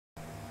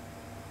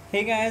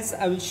Hey guys,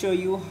 I will show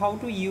you how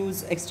to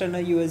use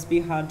external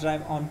USB hard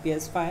drive on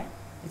PS5.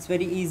 It's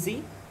very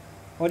easy.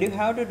 What you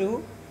have to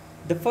do,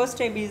 the first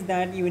step is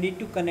that you need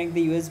to connect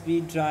the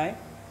USB drive,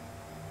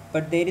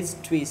 but there is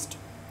twist.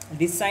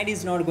 This side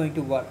is not going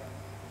to work.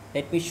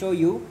 Let me show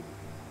you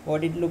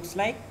what it looks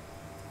like.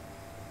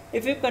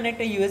 If you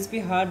connect a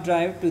USB hard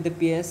drive to the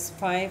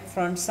PS5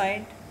 front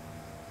side,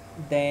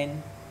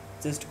 then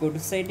just go to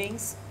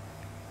settings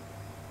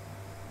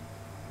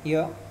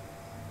here,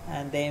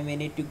 and then we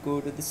need to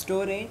go to the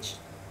storage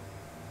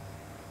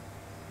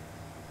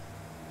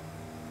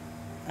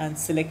and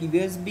select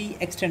USB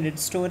extended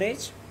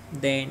storage,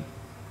 then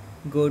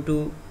go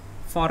to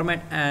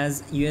format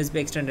as USB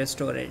extended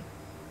storage.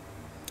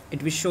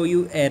 It will show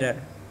you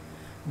error,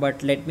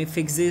 but let me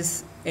fix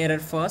this error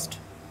first.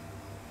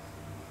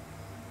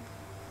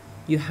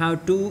 You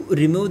have to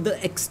remove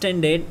the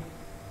extended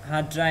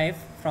hard drive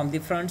from the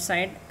front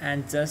side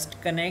and just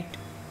connect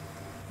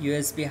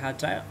USB hard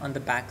drive on the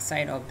back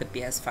side of the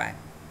PS5.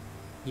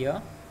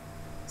 Here,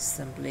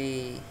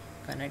 simply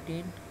connect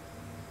it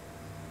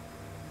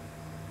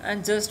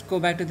and just go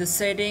back to the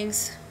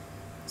settings,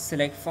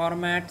 select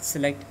format,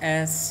 select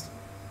S,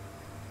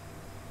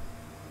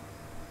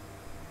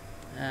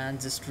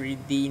 and just read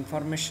the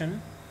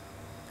information,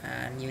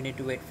 and you need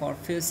to wait for a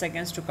few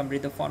seconds to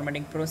complete the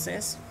formatting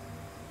process.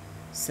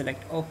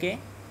 Select OK.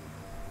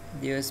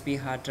 The USB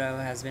hard drive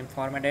has been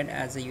formatted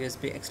as a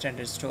USB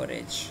extended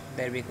storage.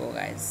 There we go,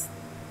 guys.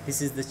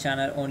 This is the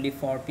channel only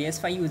for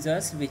PS5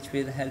 users, which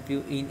will help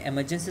you in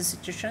emergency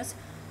situations.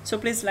 So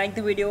please like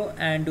the video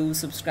and do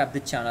subscribe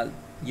the channel.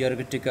 You're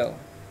good to go.